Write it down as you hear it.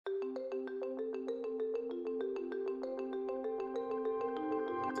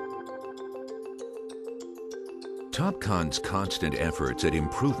Topcon's constant efforts at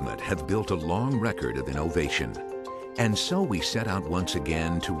improvement have built a long record of innovation. And so we set out once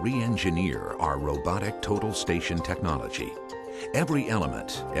again to re-engineer our robotic total station technology. Every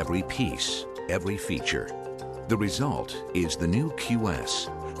element, every piece, every feature. The result is the new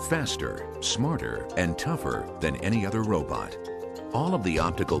QS, faster, smarter, and tougher than any other robot. All of the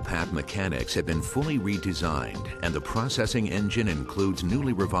optical path mechanics have been fully redesigned, and the processing engine includes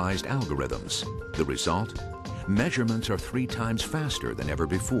newly revised algorithms. The result? Measurements are 3 times faster than ever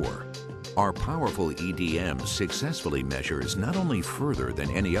before. Our powerful EDM successfully measures not only further than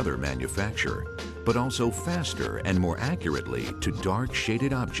any other manufacturer, but also faster and more accurately to dark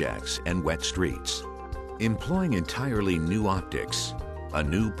shaded objects and wet streets. Employing entirely new optics, a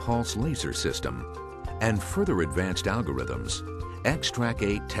new pulse laser system, and further advanced algorithms, X-Track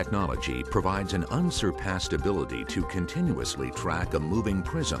 8 technology provides an unsurpassed ability to continuously track a moving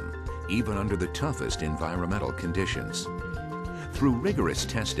prism, even under the toughest environmental conditions. Through rigorous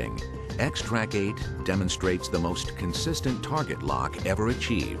testing, X-Track 8 demonstrates the most consistent target lock ever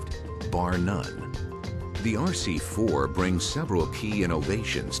achieved, bar none. The RC4 brings several key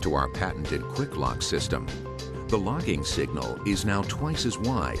innovations to our patented quick lock system. The locking signal is now twice as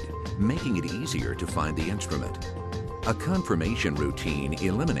wide, making it easier to find the instrument. A confirmation routine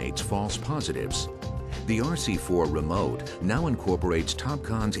eliminates false positives. The RC4 remote now incorporates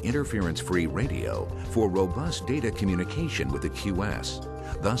Topcon's interference-free radio for robust data communication with the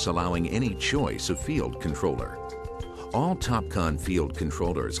QS, thus allowing any choice of field controller. All Topcon field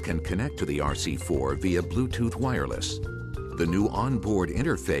controllers can connect to the RC4 via Bluetooth wireless. The new onboard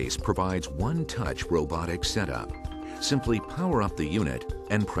interface provides one-touch robotic setup. Simply power up the unit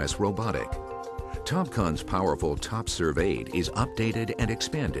and press Robotic. Topcon's powerful TopServe 8 is updated and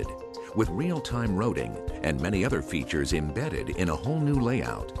expanded with real-time routing and many other features embedded in a whole new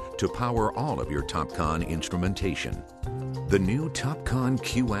layout to power all of your Topcon instrumentation. The new Topcon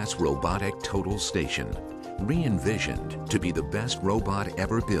QS Robotic Total Station, re-envisioned to be the best robot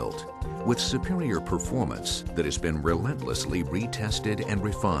ever built, with superior performance that has been relentlessly retested and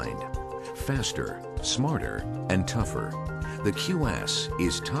refined. Faster, smarter, and tougher. The QS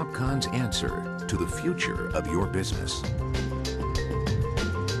is Topcon's answer to the future of your business.